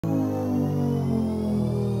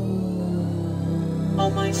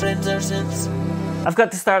my friends are synths. I've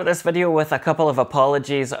got to start this video with a couple of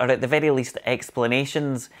apologies, or at the very least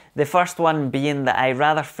explanations. The first one being that I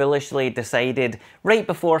rather foolishly decided right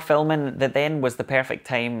before filming that then was the perfect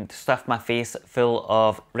time to stuff my face full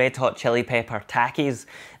of red hot chili pepper tackies,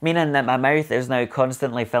 meaning that my mouth is now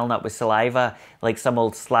constantly filling up with saliva like some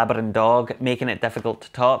old slabbering dog, making it difficult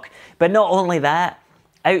to talk. But not only that,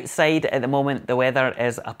 outside at the moment the weather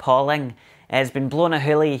is appalling. It's been blowing a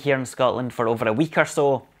hoolie here in Scotland for over a week or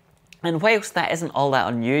so. And whilst that isn't all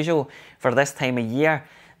that unusual for this time of year,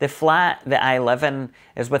 the flat that I live in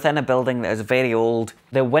is within a building that is very old.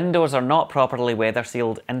 The windows are not properly weather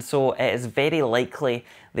sealed, and so it is very likely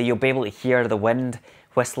that you'll be able to hear the wind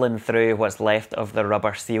whistling through what's left of the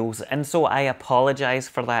rubber seals, and so I apologise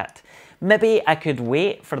for that. Maybe I could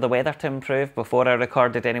wait for the weather to improve before I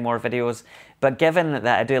recorded any more videos, but given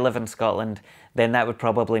that I do live in Scotland, then that would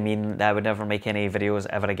probably mean that I would never make any videos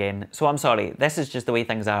ever again. So I'm sorry, this is just the way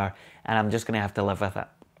things are, and I'm just going to have to live with it.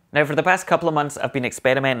 Now, for the past couple of months, I've been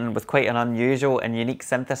experimenting with quite an unusual and unique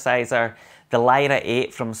synthesizer, the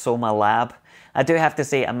Lyra-8 from Soma Lab. I do have to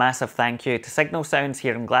say a massive thank you to Signal Sounds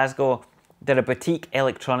here in Glasgow. They're a boutique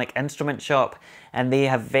electronic instrument shop, and they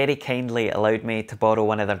have very kindly allowed me to borrow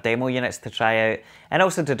one of their demo units to try out and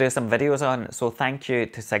also to do some videos on, so thank you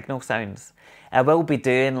to Signal Sounds. I will be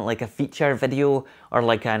doing like a feature video or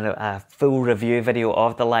like a full review video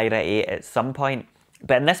of the Lyra-8 at some point.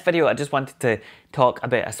 But in this video, I just wanted to talk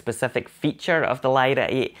about a specific feature of the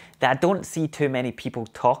Lyra-8 that I don't see too many people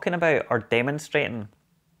talking about or demonstrating.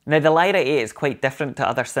 Now, the Lyra-8 is quite different to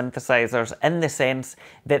other synthesizers in the sense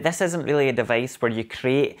that this isn't really a device where you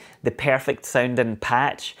create the perfect sounding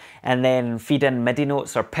patch and then feed in MIDI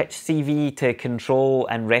notes or pitch CV to control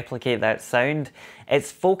and replicate that sound.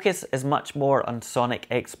 Its focus is much more on sonic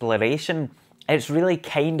exploration. It's really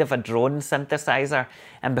kind of a drone synthesizer,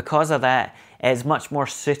 and because of that, it's much more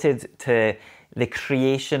suited to the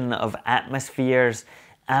creation of atmospheres,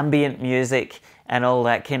 ambient music, and all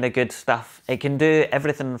that kind of good stuff. It can do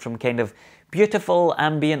everything from kind of beautiful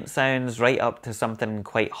ambient sounds right up to something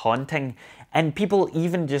quite haunting. And people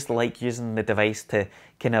even just like using the device to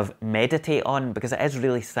kind of meditate on, because it is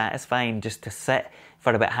really satisfying just to sit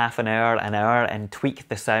for about half an hour, and tweak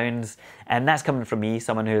the sounds. And that's coming from me,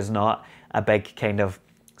 someone who is not a big kind of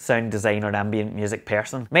sound design or ambient music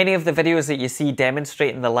person. Many of the videos that you see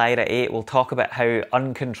demonstrating the Lyra-8 will talk about how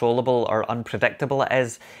uncontrollable or unpredictable it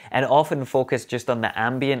is, and often focus just on the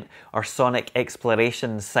ambient or sonic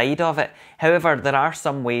exploration side of it. However, there are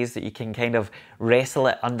some ways that you can kind of wrestle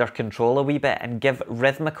it under control a wee bit and give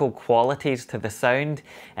rhythmical qualities to the sound,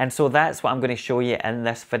 and so that's what I'm going to show you in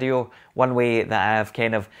this video. One way that I've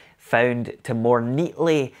kind of found to more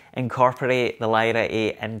neatly incorporate the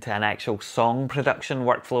Lyra-8 into an actual song production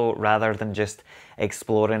workflow rather than just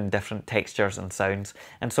exploring different textures and sounds.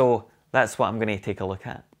 And so that's what I'm going to take a look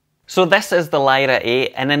at. So this is the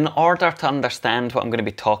Lyra-8, and in order to understand what I'm going to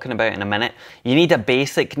be talking about in a minute, you need a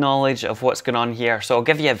basic knowledge of what's going on here, so I'll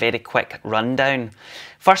give you a very quick rundown.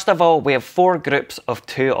 First of all, we have 4 groups of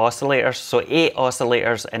 2 oscillators, so 8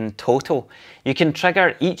 oscillators in total. You can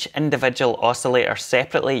trigger each individual oscillator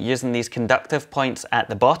separately using these conductive points at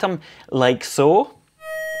the bottom, like so.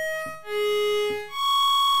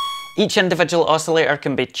 Each individual oscillator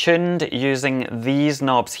can be tuned using these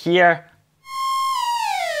knobs here.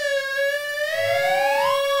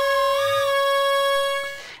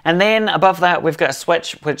 And then above that, we've got a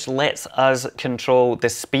switch which lets us control the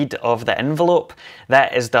speed of the envelope.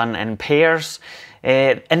 That is done in pairs.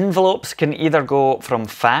 Envelopes can either go from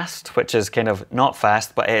fast, which is kind of not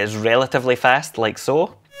fast, but it is relatively fast, like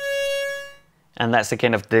so. And that's the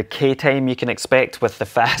kind of decay time you can expect with the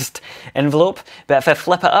fast envelope. But if I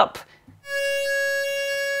flip it up,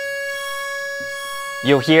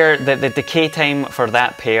 you'll hear that the decay time for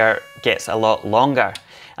that pair gets a lot longer.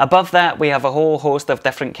 Above that, we have a whole host of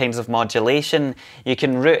different kinds of modulation. You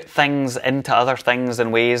can route things into other things in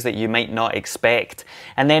ways that you might not expect.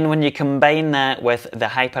 And then when you combine that with the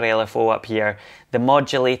hyper LFO up here, the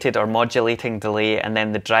modulated or modulating delay, and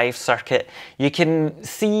then the drive circuit, you can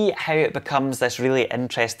see how it becomes this really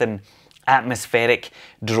interesting atmospheric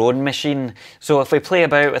drone machine. So if we play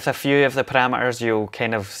about with a few of the parameters, you'll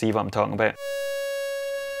kind of see what I'm talking about.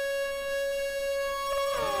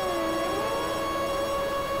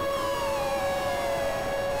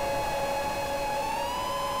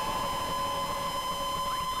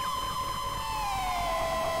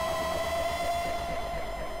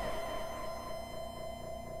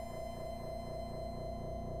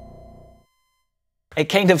 It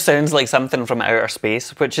kind of sounds like something from outer space,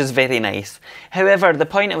 which is very nice. However, the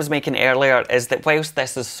point I was making earlier is that whilst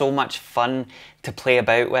this is so much fun to play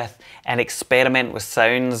about with and experiment with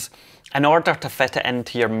sounds, in order to fit it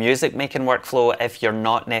into your music making workflow, if you're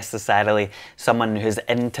not necessarily someone who's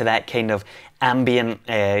into that kind of ambient,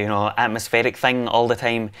 atmospheric thing all the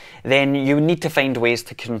time, then you need to find ways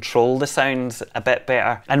to control the sounds a bit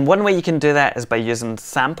better. And one way you can do that is by using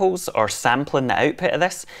samples or sampling the output of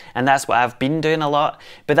this, and that's what I've been doing a lot.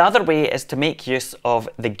 But the other way is to make use of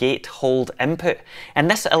the gate hold input,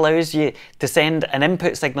 and this allows you to send an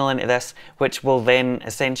input signal into this, which will then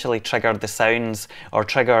essentially trigger the sounds, or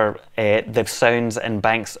trigger the sounds in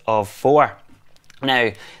banks of 4.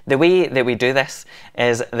 Now, the way that we do this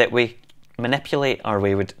is that we manipulate, or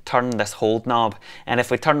we would turn this hold knob, and if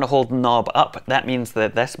we turn the hold knob up, that means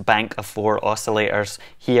that this bank of 4 oscillators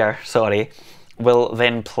here, will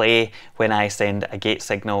then play when I send a gate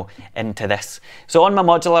signal into this. So on my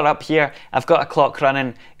modular up here, I've got a clock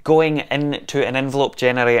running going into an envelope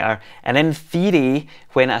generator, and in theory,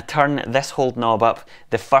 when I turn this hold knob up,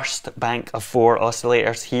 the first bank of 4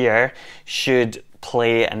 oscillators here should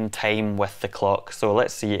play in time with the clock. So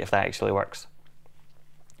let's see if that actually works.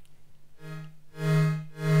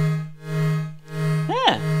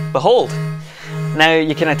 Yeah, behold. Now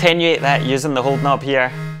you can attenuate that using the hold knob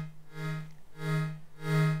here.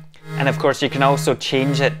 And of course you can also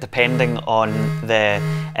change it depending on the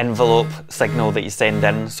envelope signal that you send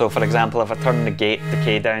in. So for example, if I turn the gate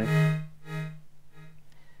decay down,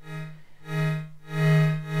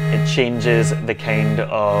 it changes the kind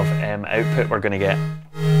of output we're going to get.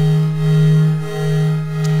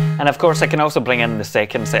 And of course I can also bring in the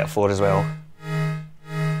second set of 4 as well.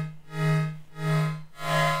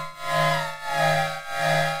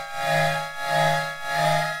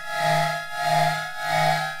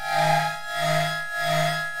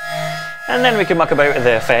 And then we can muck about with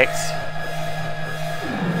the effects.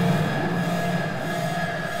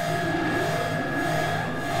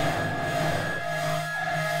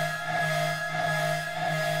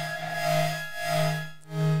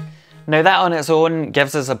 Now that on its own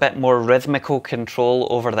gives us a bit more rhythmical control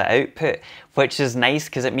over the output, which is nice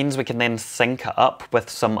because it means we can then sync it up with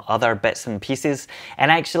some other bits and pieces.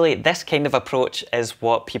 And actually this kind of approach is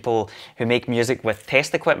what people who make music with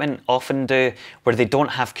test equipment often do, where they don't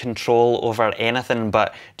have control over anything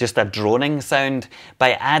but just a droning sound.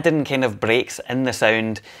 By adding kind of breaks in the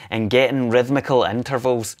sound and getting rhythmical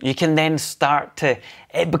intervals, you can then start to,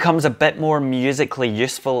 it becomes a bit more musically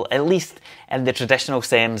useful, at least in the traditional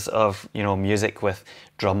sense of, music with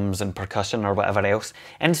drums and percussion or whatever else.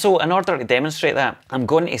 And so in order to demonstrate that, I'm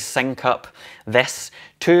going to sync up this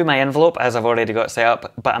to my envelope as I've already got set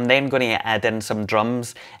up, but I'm then going to add in some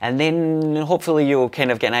drums, and then hopefully you'll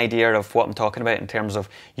kind of get an idea of what I'm talking about in terms of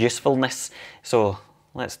usefulness. So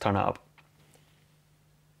let's turn it up.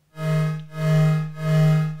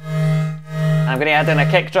 I'm going to add in a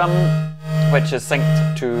kick drum, which is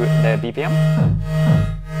synced to the BPM.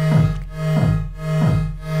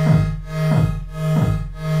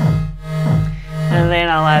 And then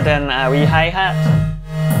I'll add in a wee hi-hat.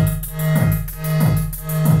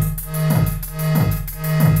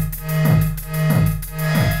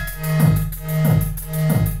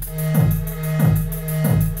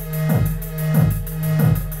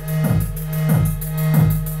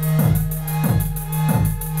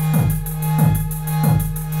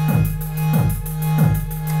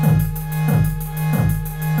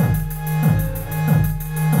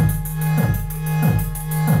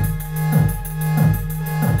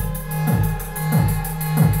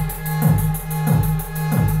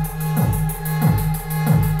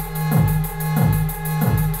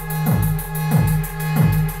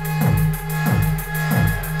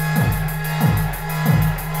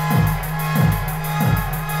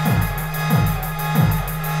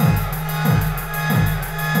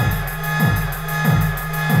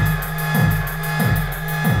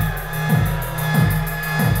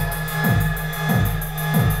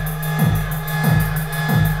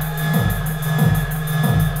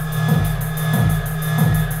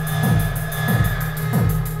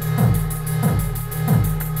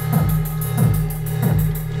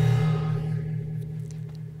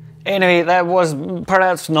 Anyway, that was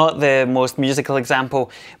perhaps not the most musical example,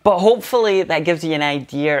 but hopefully that gives you an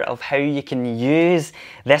idea of how you can use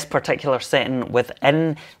this particular setting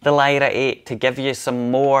within the Lyra-8 to give you some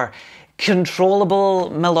more controllable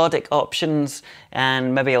melodic options,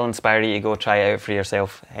 and maybe it'll inspire you to go try it out for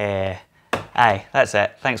yourself. Aye, that's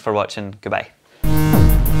it. Thanks for watching. Goodbye.